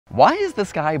Why is the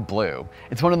sky blue?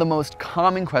 It's one of the most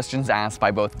common questions asked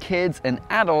by both kids and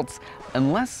adults,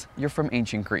 unless you're from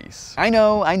ancient Greece. I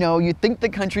know, you'd think the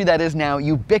country that is now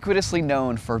ubiquitously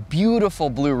known for beautiful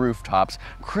blue rooftops,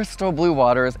 crystal blue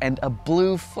waters, and a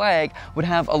blue flag would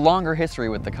have a longer history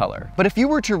with the color. But if you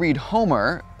were to read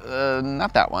Homer,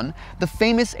 not that one, the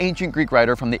famous ancient Greek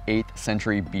writer from the 8th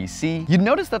century BC, you'd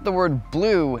notice that the word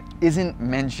blue isn't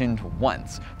mentioned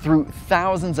once. Through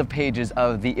thousands of pages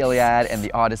of the Iliad and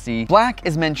the Odyssey, black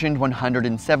is mentioned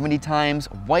 170 times,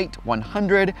 white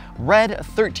 100, red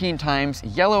 13 times,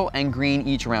 yellow and green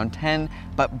each around 10,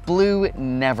 but blue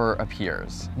never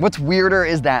appears. What's weirder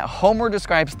is that Homer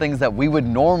describes things that we would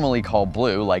normally call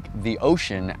blue, like the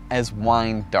ocean, as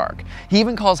wine dark. He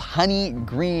even calls honey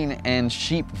green and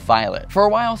sheep violet. For a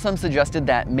while, some suggested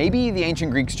that maybe the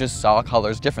ancient Greeks just saw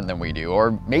colors different than we do,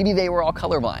 or maybe they were all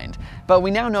colorblind. But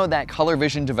we now know that color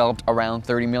vision developed around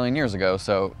 30 million years ago,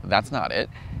 so that's not it.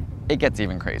 It gets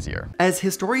even crazier. As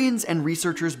historians and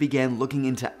researchers began looking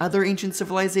into other ancient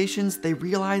civilizations, they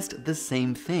realized the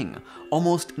same thing.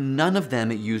 Almost none of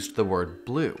them used the word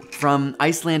blue. From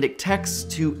Icelandic texts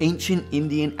to ancient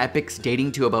Indian epics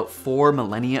dating to about 4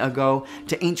 millennia ago,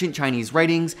 to ancient Chinese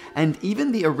writings, and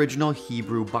even the original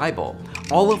Hebrew Bible,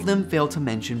 all of them fail to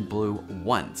mention blue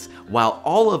once, while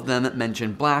all of them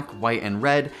mention black, white, and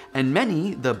red, and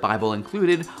many, the Bible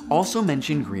included, also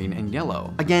mention green and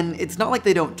yellow. Again, it's not like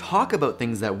they don't talk about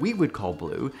things that we would call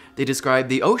blue. They describe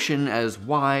the ocean as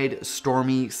wide,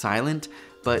 stormy, silent,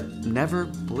 but never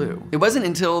blue. It wasn't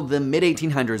until the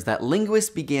mid-1800s that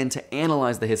linguists began to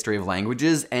analyze the history of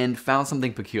languages and found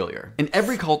something peculiar. In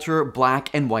every culture, black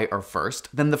and white are first,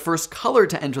 then the first color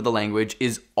to enter the language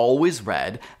is always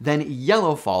red, then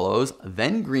yellow follows,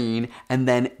 then green, and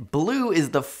then blue is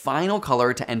the final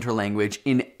color to enter language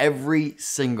in every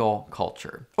single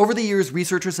culture. Over the years,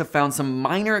 researchers have found some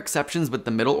minor exceptions with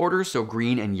the middle order, so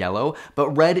green and yellow,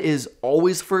 but red is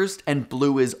always first and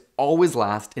blue is always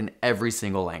last in every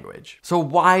single language. So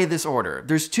why this order?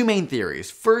 There's two main theories.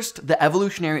 First, the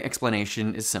evolutionary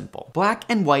explanation is simple. Black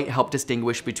and white help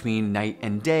distinguish between night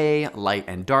and day, light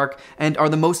and dark, and are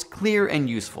the most clear and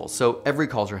useful, so every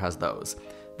culture has those.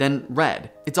 Then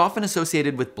red. It's often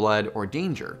associated with blood or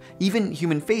danger. Even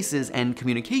human faces and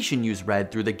communication use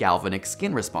red through the galvanic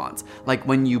skin response, like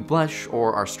when you blush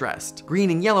or are stressed. Green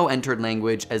and yellow entered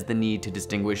language as the need to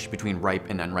distinguish between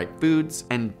ripe and unripe foods.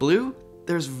 And blue?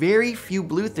 There's very few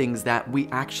blue things that we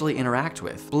actually interact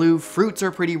with. Blue fruits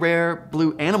are pretty rare,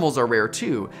 blue animals are rare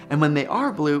too, and when they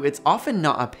are blue, it's often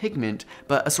not a pigment,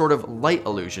 but a sort of light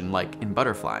illusion like in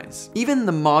butterflies. Even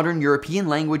the modern European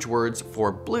language words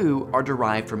for blue are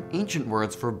derived from ancient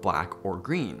words for black or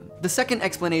green. The second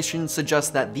explanation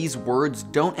suggests that these words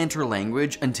don't enter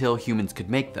language until humans could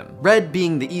make them. Red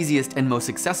being the easiest and most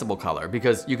accessible color,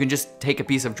 because you can just take a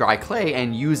piece of dry clay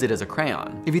and use it as a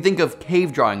crayon. If you think of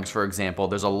cave drawings, for example,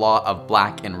 there's a lot of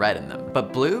black and red in them.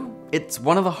 But blue? It's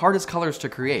one of the hardest colors to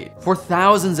create. For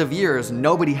thousands of years,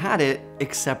 nobody had it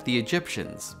except the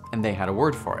Egyptians, and they had a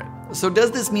word for it. So does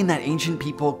this mean that ancient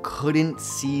people couldn't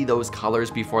see those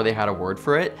colors before they had a word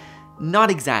for it?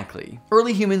 Not exactly.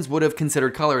 Early humans would have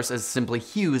considered colors as simply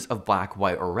hues of black,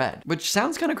 white, or red, which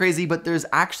sounds kind of crazy, but there's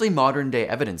actually modern day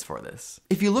evidence for this.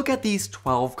 If you look at these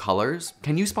 12 colors,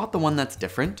 can you spot the one that's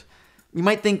different? You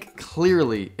might think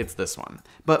clearly it's this one,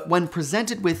 but when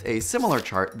presented with a similar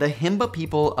chart, the Himba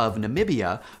people of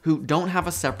Namibia, who don't have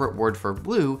a separate word for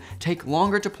blue, take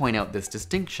longer to point out this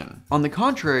distinction. On the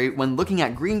contrary, when looking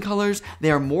at green colors,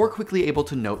 they are more quickly able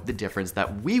to note the difference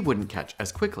that we wouldn't catch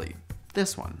as quickly.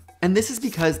 This one. And this is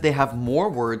because they have more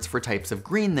words for types of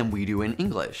green than we do in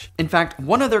English. In fact,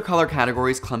 one of their color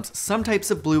categories clumps some types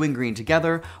of blue and green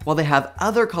together, while they have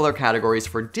other color categories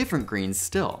for different greens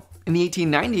still. In the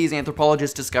 1890s,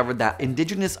 anthropologists discovered that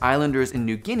indigenous islanders in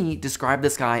New Guinea described the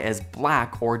sky as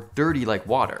black or dirty like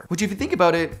water, which if you think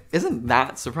about it, isn't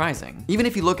that surprising. Even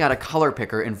if you look at a color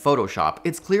picker in Photoshop,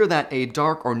 it's clear that a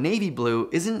dark or navy blue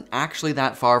isn't actually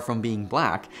that far from being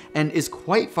black, and is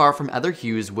quite far from other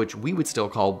hues which we would still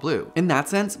call blue. In that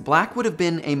sense, black would have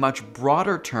been a much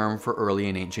broader term for early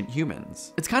and ancient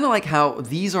humans. It's kind of like how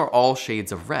these are all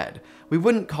shades of red. We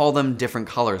wouldn't call them different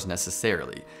colors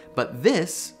necessarily, but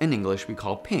this, in English, we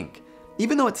call pink.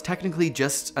 Even though it's technically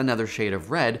just another shade of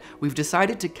red, we've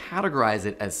decided to categorize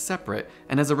it as separate,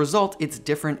 and as a result, it's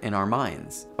different in our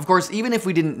minds. Of course, even if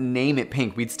we didn't name it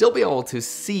pink, we'd still be able to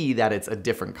see that it's a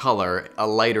different color, a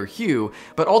lighter hue,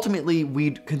 but ultimately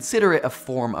we'd consider it a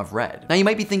form of red. Now you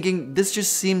might be thinking, this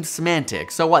just seems semantic.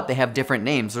 So what? They have different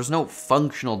names. There's no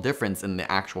functional difference in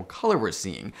the actual color we're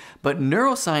seeing. But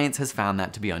neuroscience has found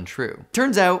that to be untrue.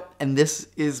 Turns out, and this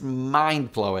is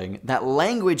mind-blowing, that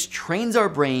language trains our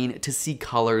brain to see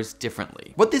colors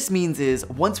differently. What this means is,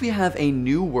 once we have a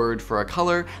new word for a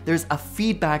color, there's a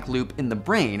feedback loop in the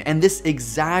brain, and this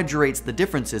exaggerates the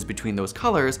differences between those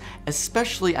colors,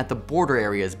 especially at the border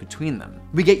areas between them.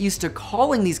 We get used to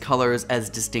calling these colors as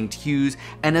distinct hues,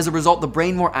 and as a result, the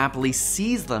brain more aptly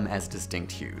sees them as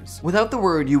distinct hues. Without the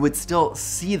word, you would still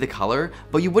see the color,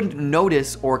 but you wouldn't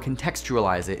notice or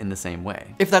contextualize it in the same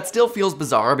way. If that still feels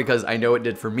bizarre, because I know it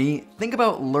did for me, think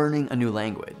about learning a new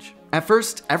language. At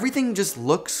first, everything just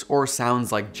looks or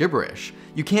sounds like gibberish.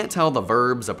 You can't tell the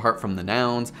verbs apart from the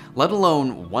nouns, let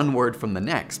alone one word from the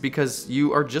next, because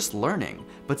you are just learning.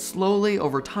 But slowly,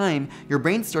 over time, your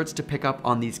brain starts to pick up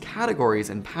on these categories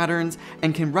and patterns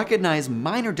and can recognize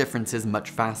minor differences much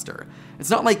faster. It's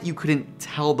not like you couldn't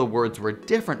tell the words were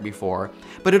different before,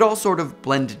 but it all sort of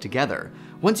blended together.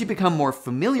 Once you become more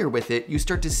familiar with it, you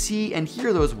start to see and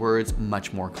hear those words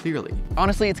much more clearly.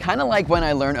 Honestly, it's kind of like when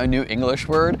I learn a new English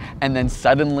word and then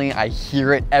suddenly I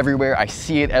hear it everywhere, I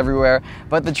see it everywhere.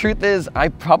 But the truth is, I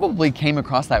probably came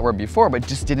across that word before, but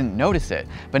just didn't notice it.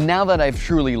 But now that I've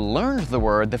truly learned the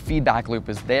word, the feedback loop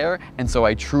is there, and so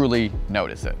I truly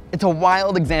notice it. It's a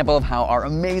wild example of how our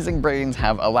amazing brains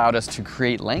have allowed us to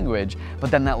create language, but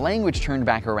then that language turned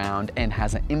back around and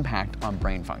has an impact on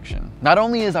brain function. Not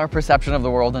only is our perception of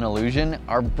the world an illusion,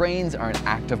 our brains are an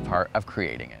active part of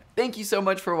creating it. Thank you so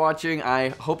much for watching. I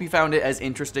hope you found it as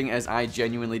interesting as I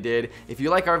genuinely did. If you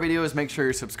like our videos, make sure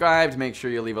you're subscribed, make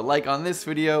sure you leave a like on this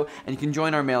video, and you can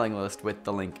join our mailing list with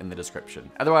the link in the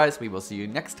description. Otherwise, we will see you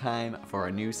next time for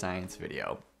a new science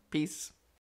video. Peace.